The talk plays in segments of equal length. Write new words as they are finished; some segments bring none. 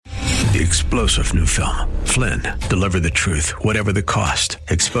The explosive new film, Flynn, deliver the truth, whatever the cost,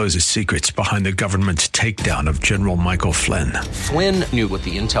 exposes secrets behind the government's takedown of General Michael Flynn. Flynn knew what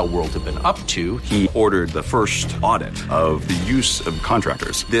the intel world had been up to. He ordered the first audit of the use of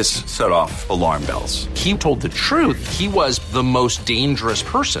contractors. This set off alarm bells. He told the truth. He was the most dangerous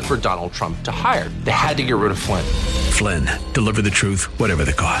person for Donald Trump to hire. They had to get rid of Flynn. Flynn, deliver the truth, whatever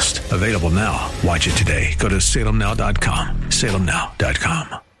the cost. Available now. Watch it today. Go to salemnow.com.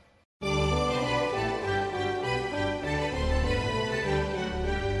 salemnow.com.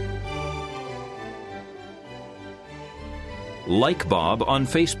 Like Bob on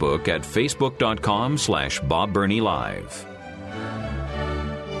Facebook at facebook.com/Bob Burney Live.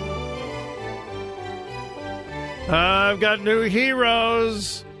 I've got new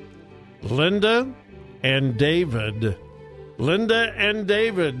heroes. Linda and David. Linda and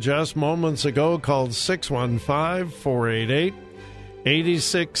David just moments ago called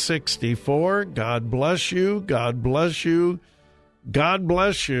 615-488-8664. God bless you. God bless you. God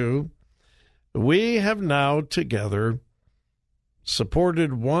bless you. We have now together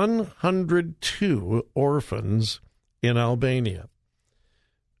supported 102 orphans in Albania.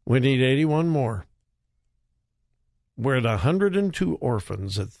 We need 81 more. We're at 102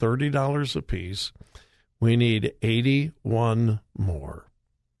 orphans at $30 apiece. We need 81 more.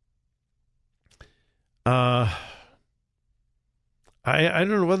 I don't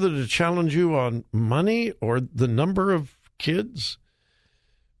know whether to challenge you on money or the number of kids,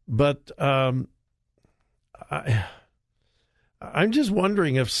 but I'm just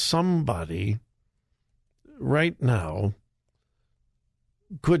wondering if somebody right now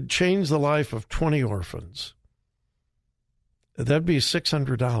could change the life of 20 orphans. That'd be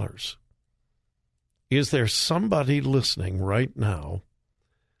 $600. Is there somebody listening right now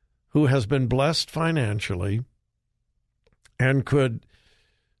who has been blessed financially and could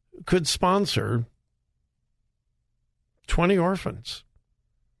sponsor 20 orphans?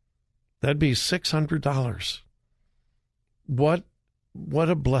 That'd be $600. What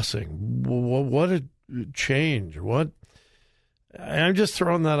a blessing. What a change. I'm just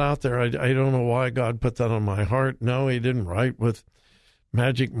throwing that out there. I don't know why God put that on my heart. No, he didn't write with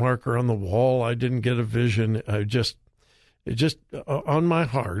magic marker on the wall. I didn't get a vision. It just on my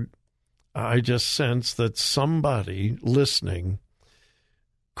heart, I just sense that somebody listening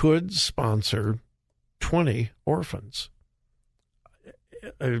could sponsor 20 orphans.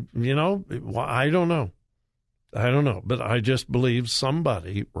 I don't know. But I just believe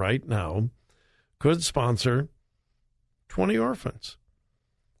somebody right now could sponsor 20 orphans.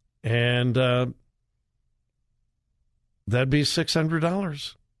 And that'd be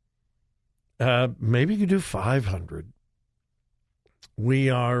 $600. Maybe you could do $500. We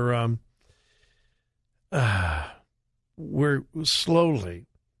are, we're slowly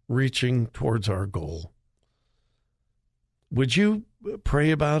reaching towards our goal. Would you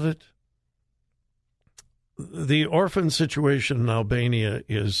pray about it? The orphan situation in Albania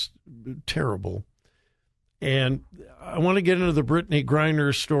is terrible. And I want to get into the Britany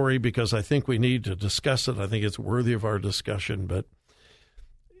Griner story because I think we need to discuss it. I think it's worthy of our discussion. But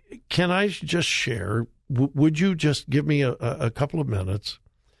can I just share, would you just give me a couple of minutes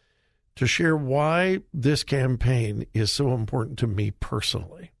to share why this campaign is so important to me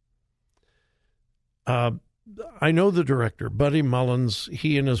personally? I know the director, Buddy Mullins.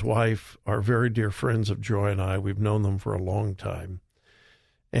 He and his wife are very dear friends of Joy and I. We've known them for a long time.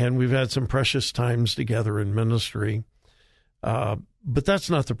 And we've had some precious times together in ministry. But that's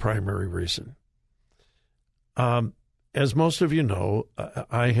not the primary reason. As most of you know,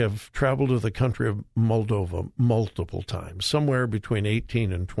 I have traveled to the country of Moldova multiple times, somewhere between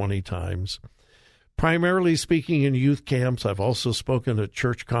 18 and 20 times, primarily speaking in youth camps. I've also spoken at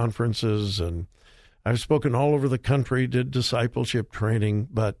church conferences, and I've spoken all over the country, did discipleship training,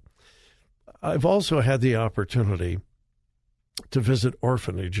 but I've also had the opportunity to visit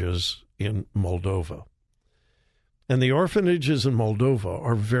orphanages in Moldova. And the orphanages in Moldova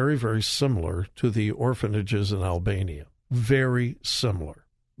are very, very similar to the orphanages in Albania. Very similar.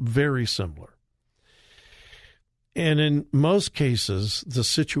 Very similar. And in most cases, the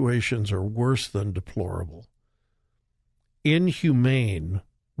situations are worse than deplorable. Inhumane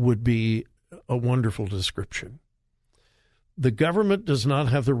would be a wonderful description. The government does not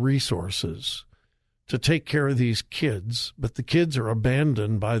have the resources to take care of these kids, but the kids are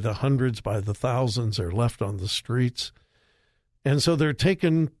abandoned by the hundreds, by the thousands. They're left on the streets. And so they're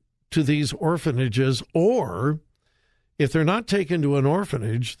taken to these orphanages, or if they're not taken to an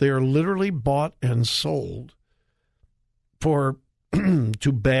orphanage, they are literally bought and sold for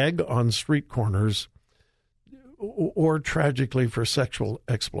to beg on street corners or tragically for sexual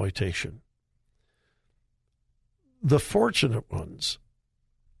exploitation. The fortunate ones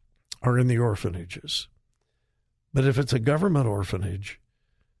are in the orphanages. But if it's a government orphanage,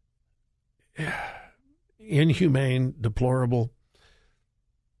 inhumane, deplorable.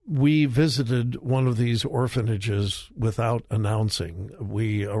 We visited one of these orphanages without announcing.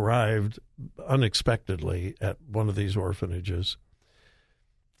 We arrived unexpectedly at one of these orphanages,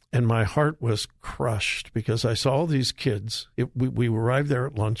 and my heart was crushed because I saw these kids. We arrived there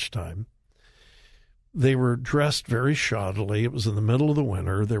at lunchtime. They were dressed very shoddily. It was in the middle of the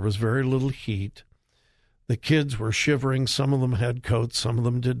winter. There was very little heat. The kids were shivering. Some of them had coats. Some of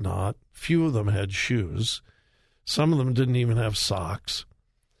them did not. Few of them had shoes. Some of them didn't even have socks.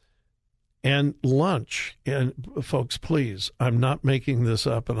 And lunch, and folks, please, I'm not making this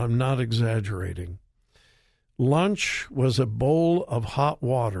up and I'm not exaggerating. Lunch was a bowl of hot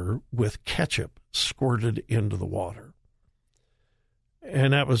water with ketchup squirted into the water.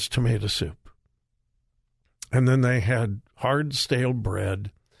 And that was tomato soup. And then they had hard, stale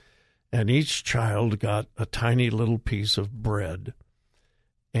bread, and each child got a tiny little piece of bread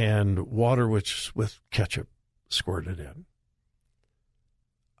and water with ketchup squirted in.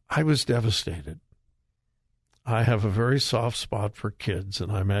 I was devastated. I have a very soft spot for kids, and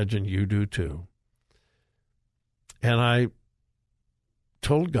I imagine you do too. And I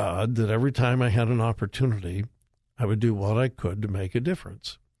told God that every time I had an opportunity, I would do what I could to make a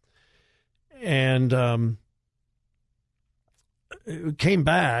difference. And came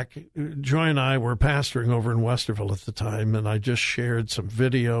back. Joy and I were pastoring over in Westerville at the time, and I just shared some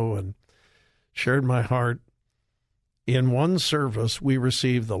video and shared my heart. In one service, we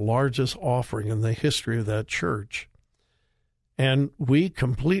received the largest offering in the history of that church, and we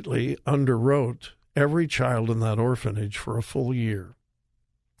completely underwrote every child in that orphanage for a full year.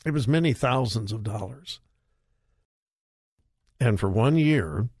 It was many thousands of dollars. And for 1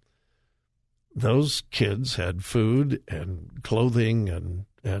 year, those kids had food and clothing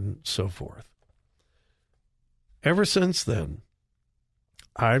and so forth. Ever since then,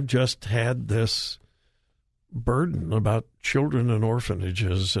 I've just had this burden about children in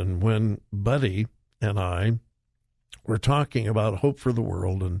orphanages. And when Buddy and I were talking about Hope for the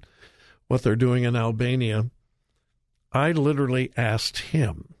World and what they're doing in Albania, I literally asked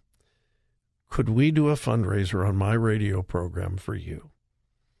him, could we do a fundraiser on my radio program for you?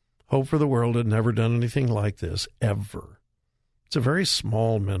 Hope for the World had never done anything like this, ever. It's a very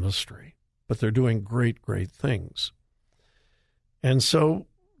small ministry, but they're doing great, great things. And so,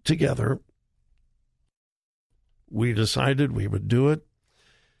 together, we decided we would do it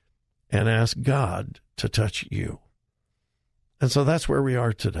and ask God to touch you. And so that's where we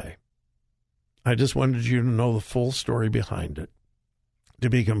are today. I just wanted you to know the full story behind it, to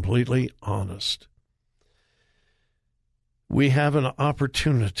be completely honest. We have an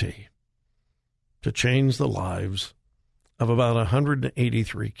opportunity to change the lives of about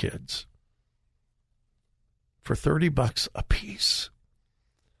 183 kids for $30 a piece.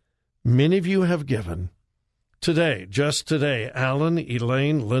 Many of you have given. Today, just today, Alan,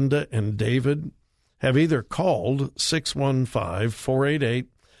 Elaine, Linda, and David have either called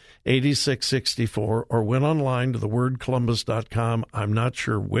 615-488-8664 or went online to thewordcolumbus.com. I'm not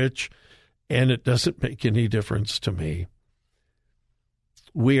sure which, and it doesn't make any difference to me.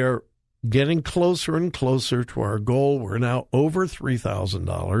 We are getting closer and closer to our goal. We're now over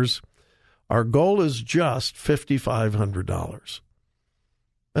 $3,000. Our goal is just $5,500.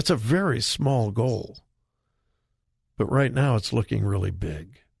 That's a very small goal. But right now it's looking really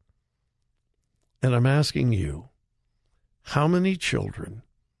big. And I'm asking you, how many children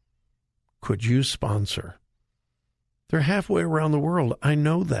could you sponsor? They're halfway around the world. I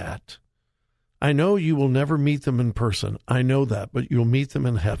know that. I know you will never meet them in person. I know that, but you'll meet them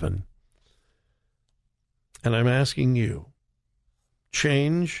in heaven. And I'm asking you,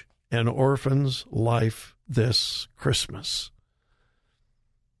 change an orphan's life this Christmas.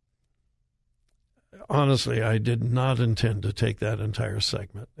 Honestly, I did not intend to take that entire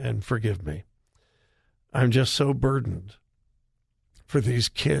segment, and forgive me. I'm just so burdened for these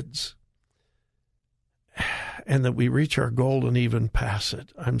kids, and that we reach our goal and even pass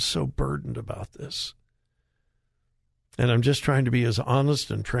it. I'm so burdened about this. And I'm just trying to be as honest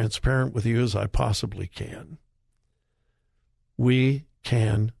and transparent with you as I possibly can. We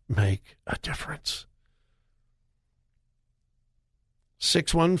can make a difference.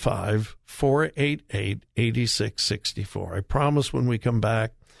 615-488-8664. I promise when we come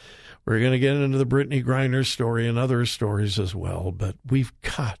back, we're going to get into the Britany Griner story and other stories as well. But we've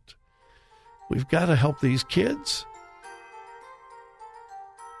got to help these kids.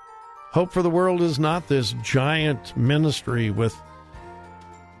 Hope for the World is not this giant ministry with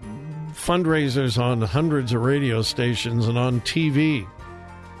fundraisers on hundreds of radio stations and on TV.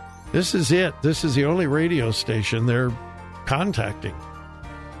 This is it. This is the only radio station they're contacting.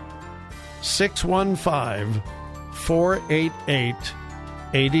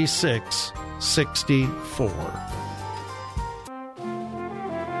 615-488-8664.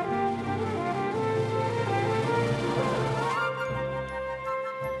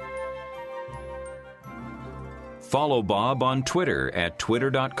 Follow Bob on Twitter at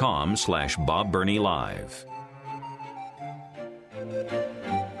twitter.com/BobBernieLive.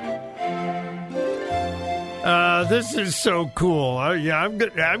 This is so cool. I'm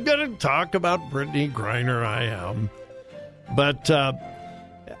going to talk about Britany Griner. I am. But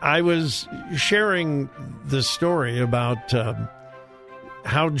I was sharing the story about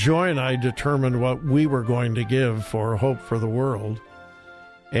how Joy and I determined what we were going to give for Hope for the World.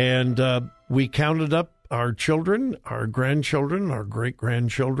 And we counted up our children, our grandchildren, our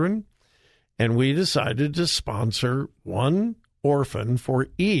great-grandchildren, and we decided to sponsor one orphan for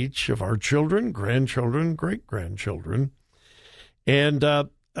each of our children, grandchildren, great-grandchildren. And a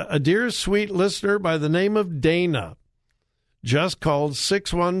dear, sweet listener by the name of Dana just called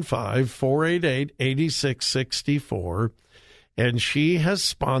 615-488-8664, and she has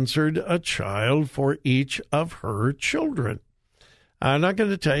sponsored a child for each of her children. I'm not going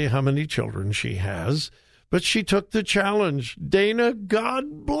to tell you how many children she has, but she took the challenge. Dana,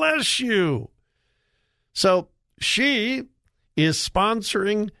 God bless you. So she is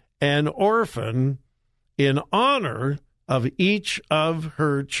sponsoring an orphan in honor of each of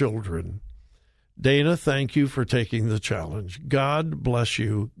her children. Dana, thank you for taking the challenge. God bless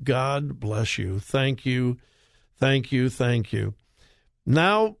you. God bless you. Thank you. Thank you. Thank you.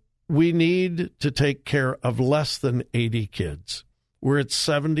 Now we need to take care of less than 80 kids. We're at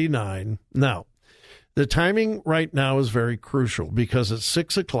 79. Now, the timing right now is very crucial because at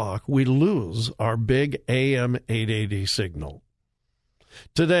 6 o'clock we lose our big AM 880 signal.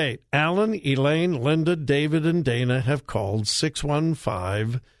 Today, Alan, Elaine, Linda, David, and Dana have called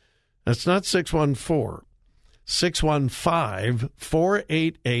 615. That's not 614.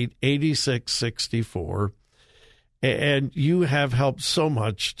 615-488-8664. And you have helped so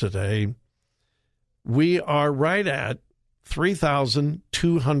much today. We are right at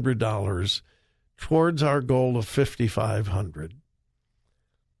 $3,200 towards our goal of $5,500.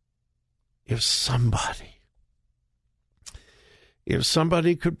 If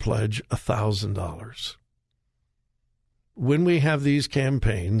somebody could pledge $1,000. When we have these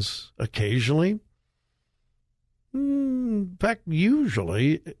campaigns, occasionally, in fact,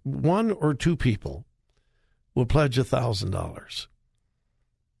 usually, one or two people will pledge $1,000.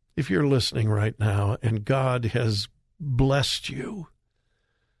 If you're listening right now and God has blessed you,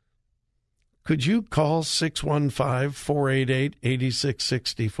 could you call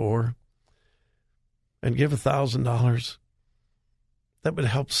 615-488-8664 and give $1,000? That would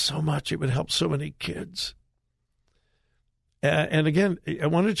help so much. It would help so many kids. And again, I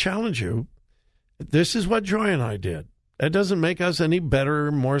want to challenge you. This is what Joy and I did. That doesn't make us any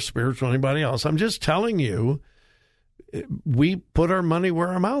better, more spiritual than anybody else. I'm just telling you, we put our money where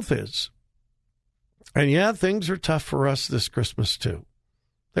our mouth is. And yeah, things are tough for us this Christmas too.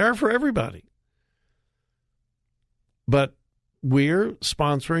 They are for everybody. But we're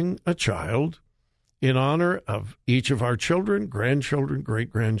sponsoring a child in honor of each of our children, grandchildren,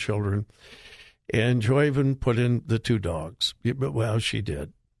 great-grandchildren. And Joy even put in the two dogs. Well, she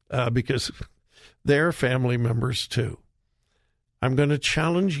did, because they're family members too. I'm going to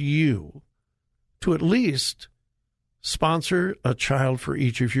challenge you to at least sponsor a child for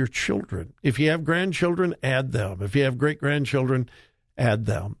each of your children. If you have grandchildren, add them. If you have great-grandchildren, add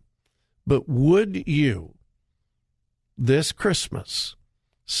them. But would you, this Christmas,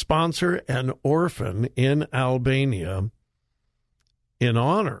 sponsor an orphan in Albania in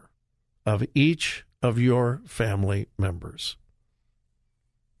honor of each of your family members?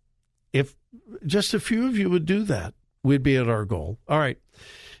 If just a few of you would do that, we'd be at our goal. All right.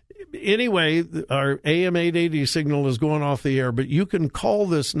 Anyway, our AM 880 signal is going off the air, but you can call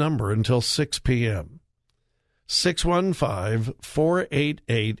this number until 6 p.m.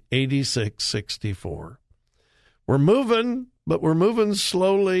 615-488-8664. We're moving, but we're moving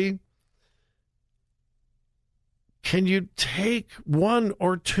slowly. Can you take one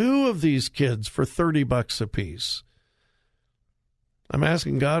or two of these kids for $30 apiece? I'm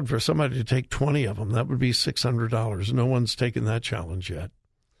asking God for somebody to take 20 of them. That would be $600. No one's taken that challenge yet.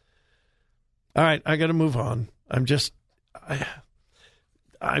 All right, I got to move on. I'm just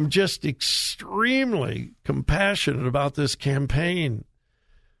extremely compassionate about this campaign.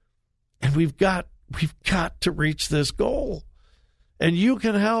 And we've got to reach this goal. And you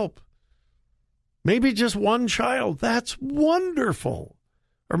can help. Maybe just one child. That's wonderful.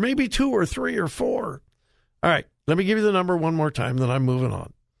 Or maybe 2 or 3 or 4. All right, let me give you the number one more time, then I'm moving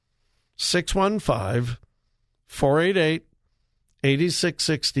on.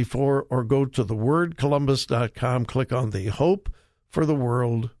 615-488-8664, or go to thewordcolumbus.com, click on the Hope for the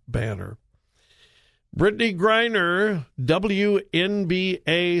World banner. Britany Griner,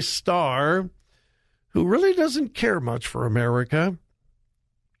 WNBA star, who really doesn't care much for America.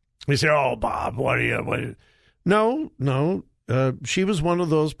 You say, oh, Bob, what are you? No. She was one of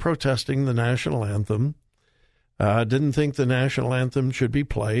those protesting the national anthem. Didn't think the national anthem should be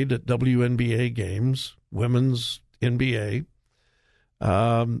played at WNBA games, women's NBA.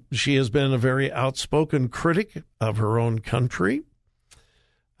 She has been a very outspoken critic of her own country.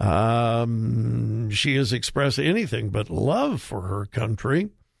 She has expressed anything but love for her country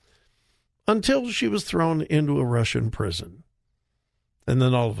until she was thrown into a Russian prison. And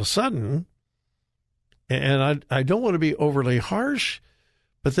then all of a sudden, and I don't want to be overly harsh,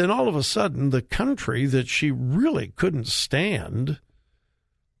 but then all of a sudden, the country that she really couldn't stand,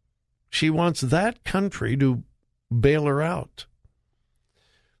 she wants that country to bail her out.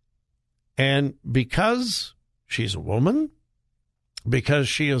 And because she's a woman, because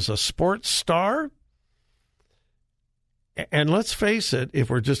she is a sports star, and let's face it, if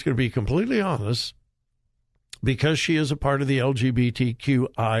we're just going to be completely honest, because she is a part of the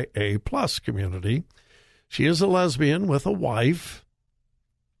LGBTQIA plus community, she is a lesbian with a wife.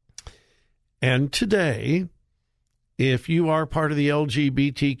 And today, if you are part of the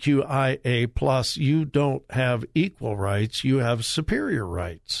LGBTQIA plus, you don't have equal rights, you have superior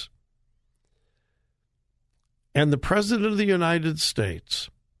rights. And the President of the United States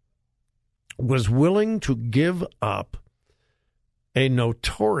was willing to give up a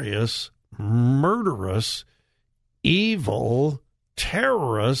notorious, murderous, evil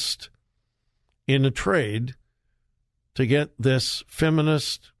terrorist in a trade to get this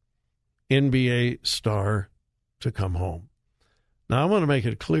feminist NBA star to come home. Now, I want to make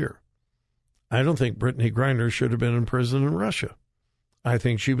it clear. I don't think Britany Griner should have been in prison in Russia. I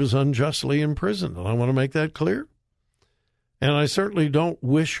think she was unjustly imprisoned, and I want to make that clear. And I certainly don't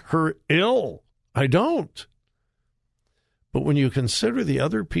wish her ill. I don't. But when you consider the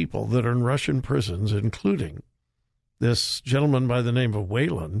other people that are in Russian prisons, including this gentleman by the name of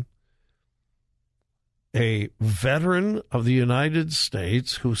Whelan, a veteran of the United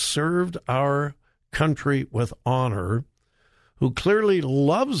States who served our country with honor, who clearly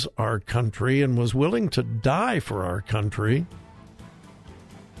loves our country and was willing to die for our country,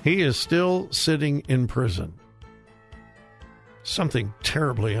 he is still sitting in prison. Something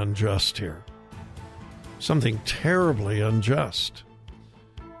terribly unjust here. Something terribly unjust.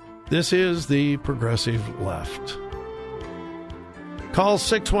 This is the progressive left. Call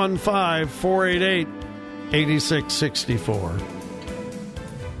 615-488-8664.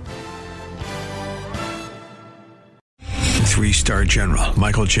 3-star General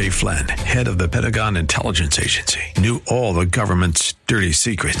Michael J. Flynn, head of the Pentagon Intelligence Agency, knew all the government's dirty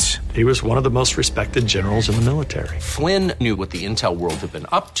secrets. He was one of the most respected generals in the military. Flynn knew what the intel world had been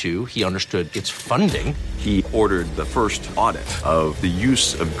up to. He understood its funding. He ordered the first audit of the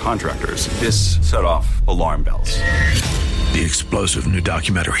use of contractors. This set off alarm bells. The explosive new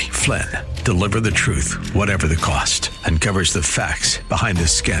documentary, Flynn, Deliver the Truth, Whatever the Cost, uncovers the facts behind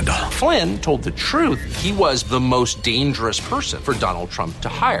this scandal. Flynn told the truth. He was the most dangerous person for Donald Trump to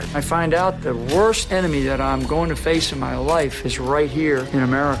hire. I find out the worst enemy that I'm going to face in my life is right here in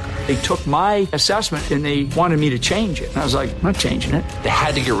America. They took my assessment and they wanted me to change it. And I was like, I'm not changing it. They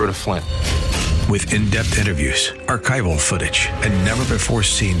had to get rid of Flynn. With in-depth interviews, archival footage, and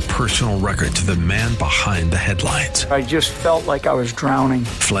never-before-seen personal records of the man behind the headlines. I just felt like I was drowning.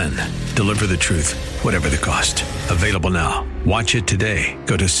 Flynn, Deliver the Truth, Whatever the Cost. Available now. Watch it today.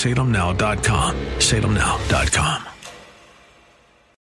 Go to salemnow.com. salemnow.com.